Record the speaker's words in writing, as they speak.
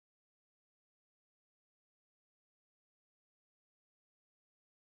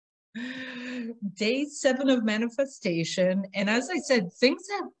Day 7 of manifestation. And as I said,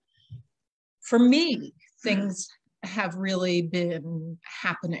 for me, things have really been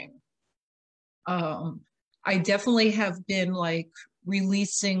happening. I definitely have been like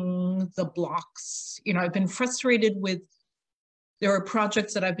releasing the blocks. You know, I've been frustrated with, there are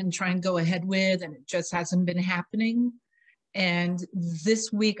projects that I've been trying to go ahead with and it just hasn't been happening. And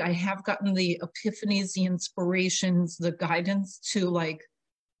this week I have gotten the epiphanies, the inspirations, the guidance to like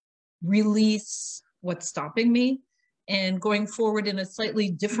release what's stopping me and going forward in a slightly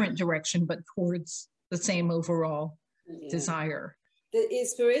different direction, but towards the same overall desire. The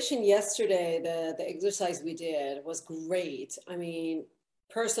inspiration yesterday, the exercise we did was great. I mean,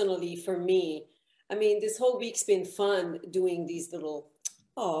 personally for me, I mean, this whole week's been fun doing these little,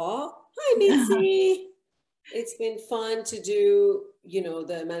 aw, hi Mitzi. It's been fun to do, you know,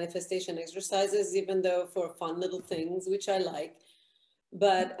 the manifestation exercises, even though for fun little things, which I like.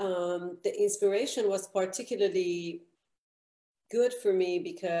 But the inspiration was particularly good for me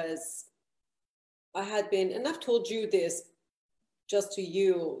because I had been, and I've told you this just to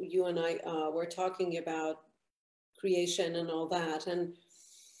you and I were talking about creation and all that. And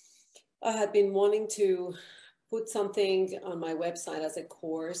I had been wanting to put something on my website as a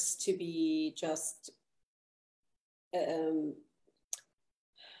course to be just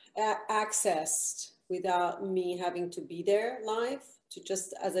accessed without me having to be there live, to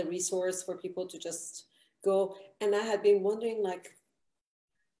just as a resource for people to just go. And I had been wondering, like,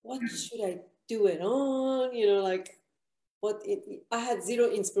 what should I do it on? You know, like, I had zero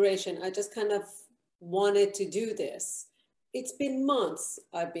inspiration. I just kind of wanted to do this. It's been months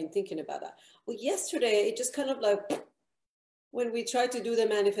I've been thinking about that. Well, yesterday, it just kind of like, when we tried to do the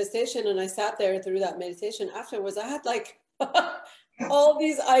manifestation and I sat there through that meditation afterwards, I had like all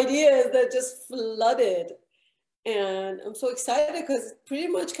these ideas that just flooded. And I'm so excited because it pretty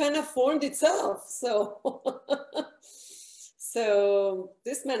much kind of formed itself. So, so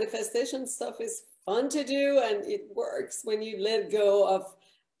this manifestation stuff is fun to do, and it works when you let go of,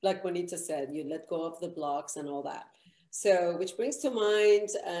 like Bonita said, you let go of the blocks and all that. So, which brings to mind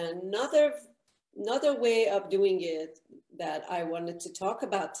another way of doing it that I wanted to talk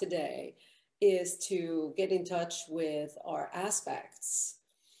about today is to get in touch with our aspects.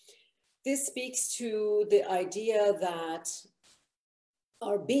 This speaks to the idea that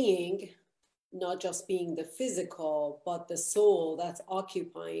our being, not just being the physical, but the soul that's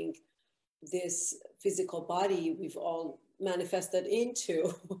occupying this physical body we've all manifested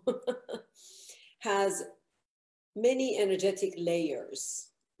into, has many energetic layers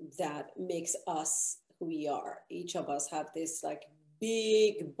that makes us who we are. Each of us have this like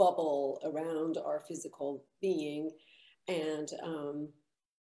big bubble around our physical being, and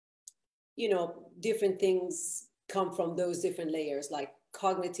you know, different things come from those different layers, like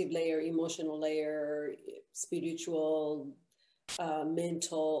cognitive layer, emotional layer, spiritual,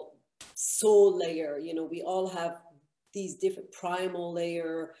 mental, soul layer. You know, we all have these different primal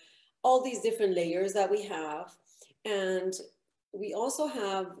layer, all these different layers that we have. And we also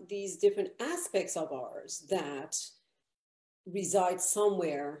have these different aspects of ours that reside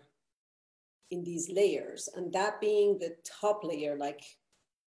somewhere in these layers. And that being the top layer, like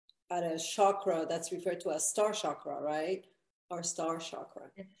at a chakra that's referred to as star chakra, right? Our star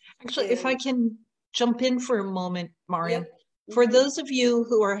chakra. Actually, if I can jump in for a moment, Maryam. Yeah. For those of you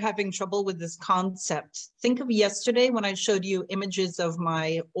who are having trouble with this concept, think of yesterday when I showed you images of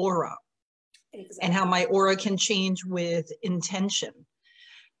my aura. Exactly. And how my aura can change with intention.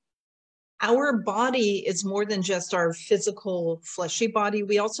 Our body is more than just our physical fleshy body.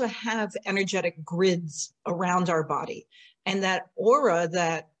 We also have energetic grids around our body. And that aura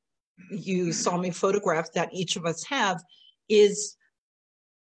that you saw me photograph that each of us have is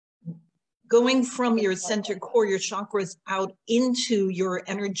going from your center core, your chakras, out into your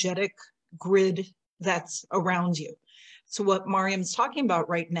energetic grid that's around you. So what Maryam's talking about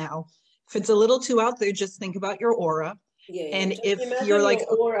right now, if it's a little too out there, just think about your aura. Yeah, and just if you're like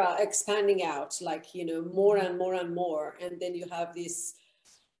your aura expanding out, like, you know, more and more and more, and then you have this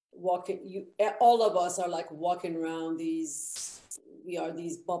walking, all of us are like walking around these, we are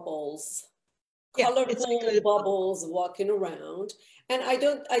these bubbles, colorful bubbles walking around. And I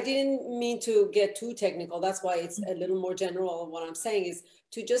didn't mean to get too technical. That's why it's a little more general. What I'm saying is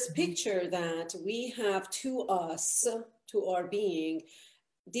to just picture that we have to us, to our being,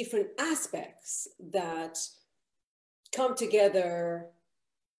 different aspects that come together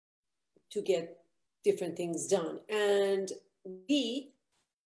to get different things done. And we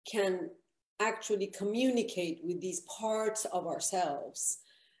can actually communicate with these parts of ourselves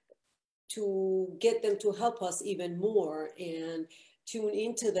to get them to help us even more, and tune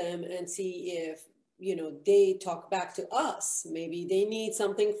into them and see if, you know, they talk back to us. Maybe they need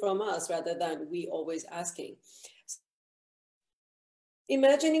something from us rather than we always asking.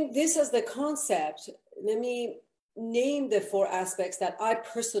 Imagining this as the concept, let me name the 4 aspects that I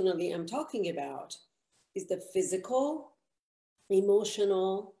personally am talking about. Is the physical,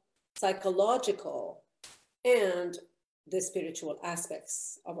 emotional, psychological, and the spiritual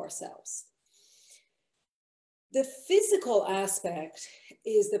aspects of ourselves. The physical aspect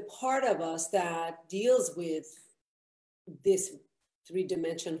is the part of us that deals with this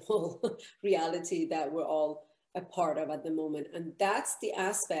 3-dimensional reality that we're all a part of at the moment. And that's the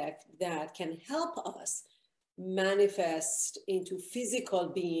aspect that can help us manifest into physical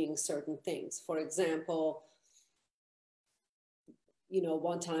being certain things. For example, you know,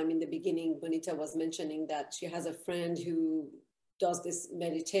 one time in the beginning, Bonita was mentioning that she has a friend who does this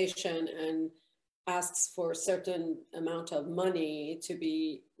meditation and asks for a certain amount of money to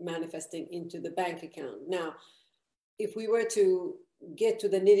be manifesting into the bank account. Now, if we were to get to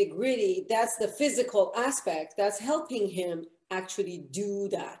the nitty gritty, that's the physical aspect that's helping him actually do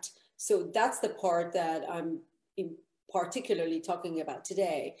that. So that's the part that I'm particularly talking about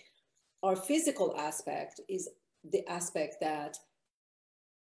today. Our physical aspect is the aspect that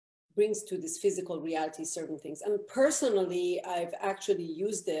brings to this physical reality certain things. And personally, I've actually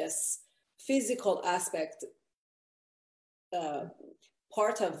used this physical aspect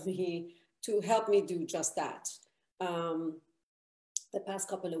part of me to help me do just that. The past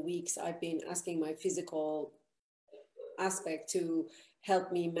couple of weeks, I've been asking my physical aspect to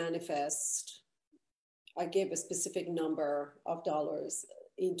help me manifest. I gave a specific number of dollars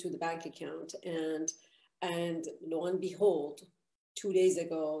into the bank account, and lo and behold, 2 days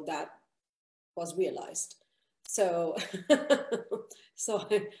ago, that was realized. So, so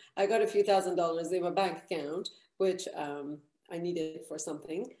I got a few $1,000s in my bank account, which I needed for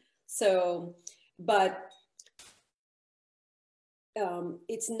something. So, but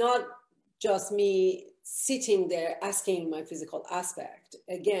it's not just me sitting there asking my physical aspect.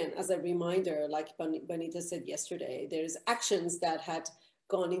 Again, as a reminder, like Bonita said yesterday, there's actions that had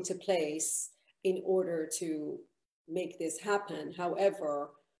gone into place in order to make this happen.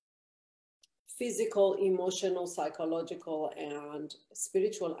 However, physical, emotional, psychological, and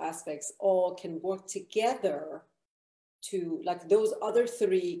spiritual aspects all can work together to, like those other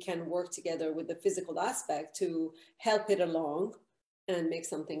 3 can work together with the physical aspect to help it along and make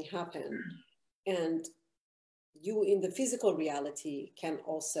something happen. And you in the physical reality can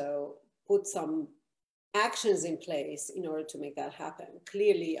also put some actions in place in order to make that happen.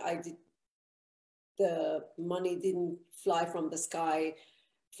 Clearly, the money didn't fly from the sky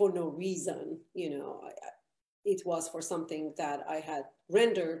for no reason, you know, it was for something that I had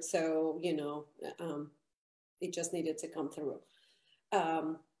rendered. So, you know, it just needed to come through.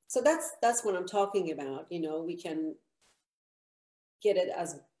 So that's what I'm talking about. You know, we can get it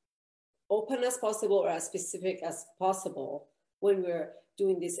as open as possible or as specific as possible when we're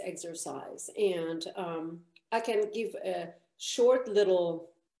doing this exercise. And I can give a short little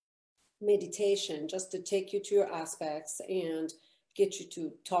meditation just to take you to your aspects and get you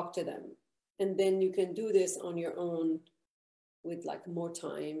to talk to them. And then you can do this on your own with like more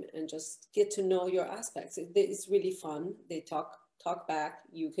time and just get to know your aspects. It's really fun. They talk back.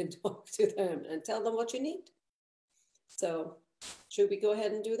 You can talk to them and tell them what you need. So should we go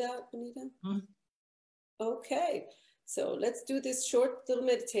ahead and do that, Bonita? Mm-hmm. Okay, so let's do this short little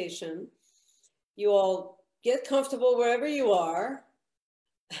meditation. You all get comfortable wherever you are.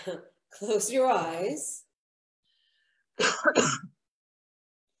 Close your eyes.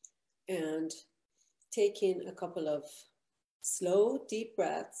 And take in a couple of slow, deep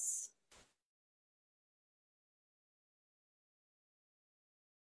breaths.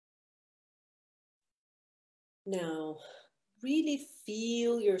 Now, really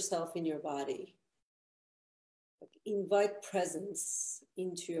feel yourself in your body. Invite presence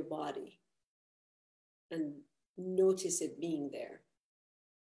into your body and notice it being there.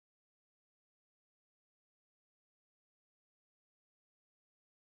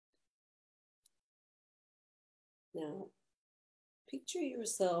 Now, picture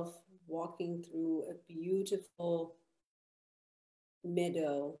yourself walking through a beautiful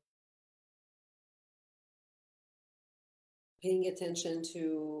meadow, paying attention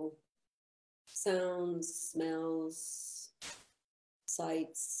to sounds, smells,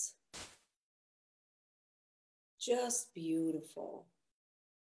 sights. Just beautiful.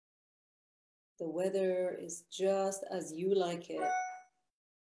 The weather is just as you like it.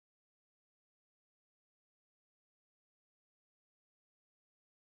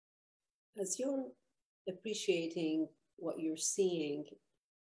 As you're appreciating what you're seeing,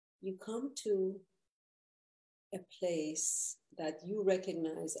 you come to a place that you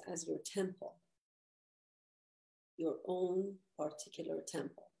recognize as your temple, your own particular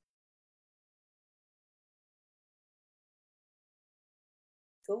temple.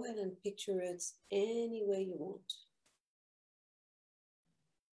 Go ahead and picture it any way you want.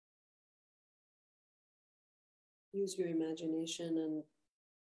 Use your imagination and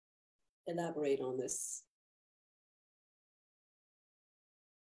elaborate on this.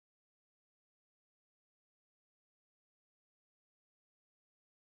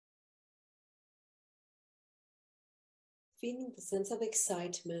 Feeling the sense of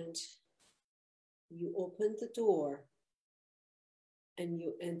excitement, you open the door and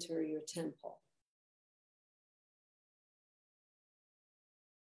you enter your temple.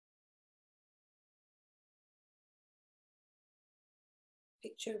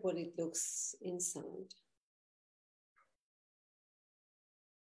 Picture what it looks inside.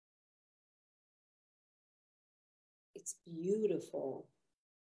 It's beautiful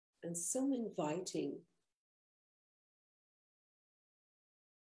and so inviting.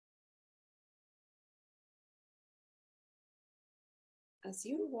 As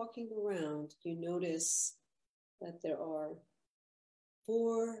you're walking around, you notice that there are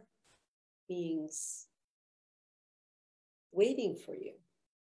 4 beings waiting for you.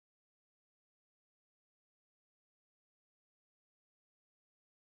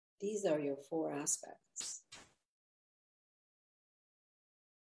 These are your 4 aspects.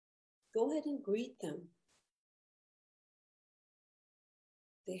 Go ahead and greet them.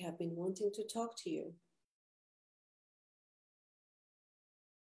 They have been wanting to talk to you.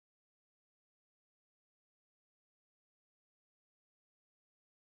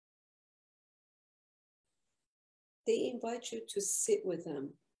 They invite you to sit with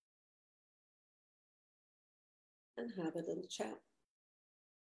them and have a little chat.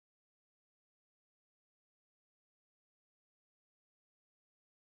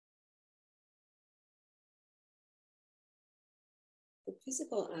 The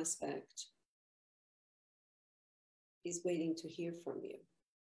physical aspect is waiting to hear from you.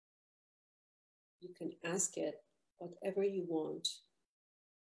 You can ask it whatever you want.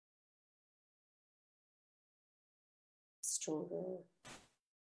 Stronger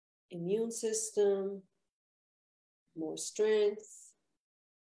immune system, more strength,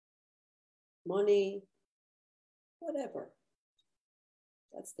 money, whatever.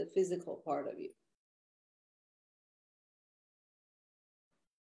 That's the physical part of you.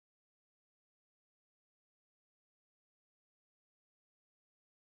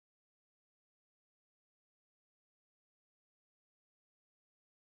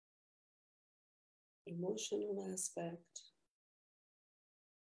 Emotional aspect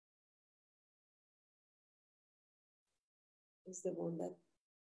is the one that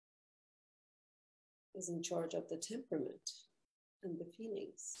is in charge of the temperament and the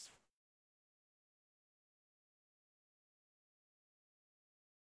feelings.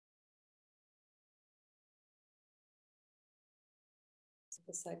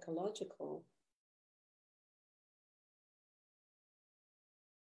 The psychological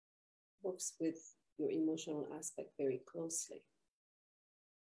works with your emotional aspect very closely.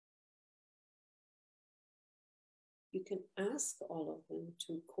 You can ask all of them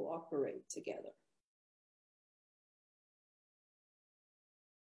to cooperate together.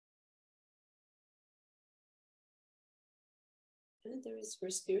 And there is your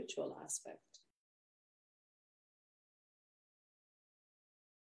spiritual aspect.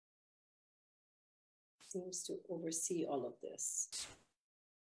 Seems to oversee all of this.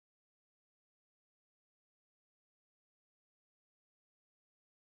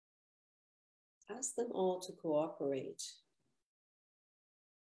 Ask them all to cooperate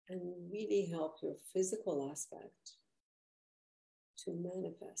and really help your physical aspect to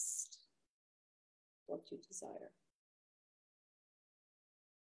manifest what you desire.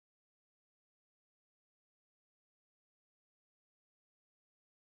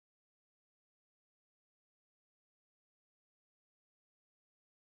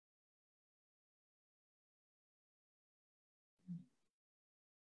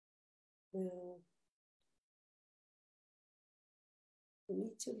 Now, you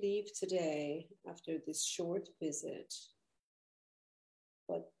need to leave today after this short visit,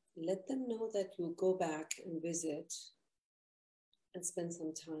 but let them know that you'll go back and visit and spend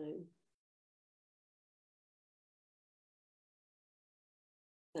some time.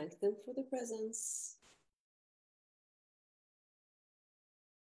 Thank them for the presence.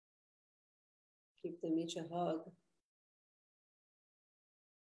 Give them each a hug.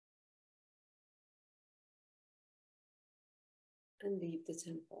 and leave the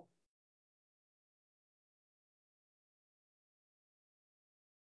temple.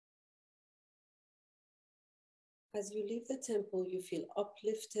 As you leave the temple, you feel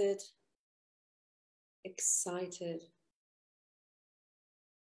uplifted, excited,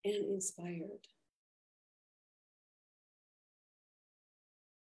 and inspired.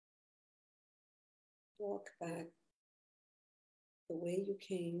 Walk back the way you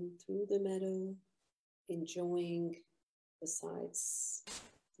came, through the meadow, enjoying the sights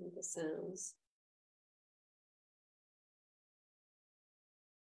and the sounds.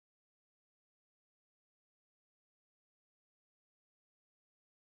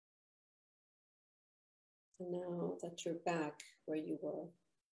 And now that you're back where you were,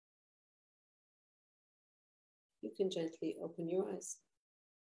 you can gently open your eyes.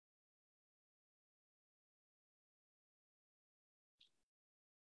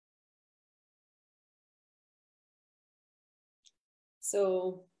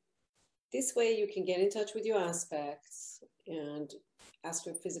 So this way you can get in touch with your aspects and ask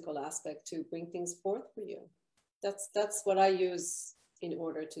your physical aspect to bring things forth for you. That's what I use in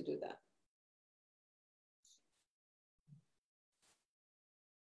order to do that.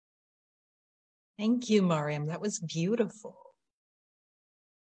 Thank you, Maryam. That was beautiful.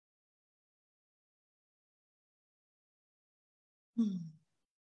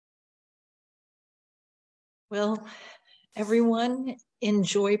 Well, everyone,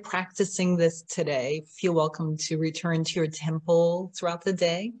 enjoy practicing this today. Feel welcome to return to your temple throughout the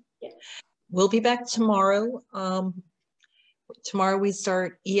day. Yeah. We'll be back tomorrow. Tomorrow we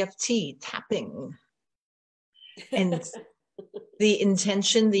start EFT, tapping. And the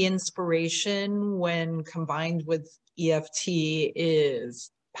intention, the inspiration when combined with EFT is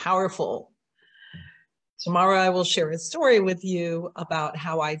powerful. Tomorrow I will share a story with you about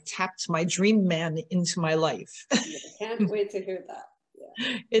how I tapped my dream man into my life. Yeah, can't wait to hear that.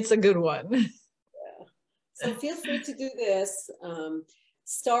 Yeah. It's a good one. Yeah. So feel free to do this.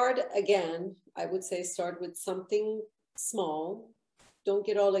 Start again. I would say start with something small. Don't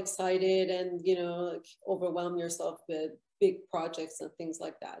get all excited and, like, overwhelm yourself with big projects and things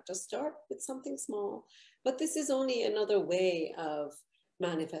like that. Just start with something small. But this is only another way of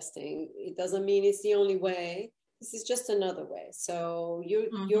manifesting. It doesn't mean it's the only way. This is just another way. So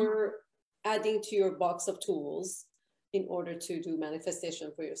you're adding to your box of tools in order to do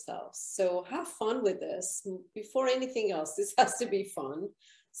manifestation for yourself. So have fun with this. Before anything else, this has to be fun.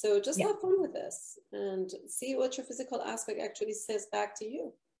 So just have fun with this and see what your physical aspect actually says back to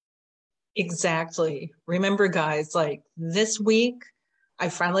you. Exactly. Remember, guys, like this week, I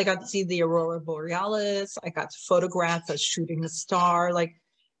finally got to see the Aurora Borealis. I got to photograph a shooting star. Like,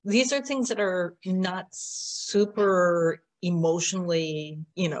 these are things that are not super emotionally,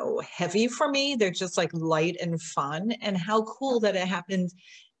 heavy for me. They're just like light and fun. And how cool that it happened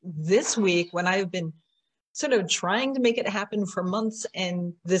this week when I've been sort of trying to make it happen for months,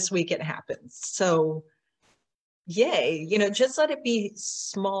 and this week it happens. So yay, just let it be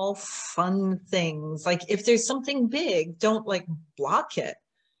small, fun things. Like if there's something big, don't like block it.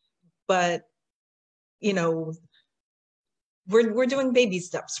 But, we're doing baby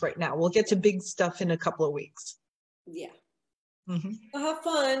steps right now. We'll get to big stuff in a couple of weeks. Yeah. Well, have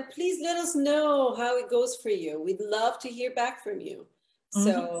fun. Please let us know how it goes for you. We'd love to hear back from you.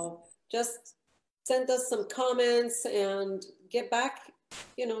 So just send us some comments and get back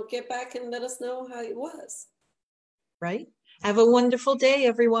and let us know how it was. Right. Have a wonderful day,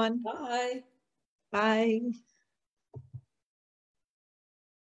 everyone. Bye. Bye.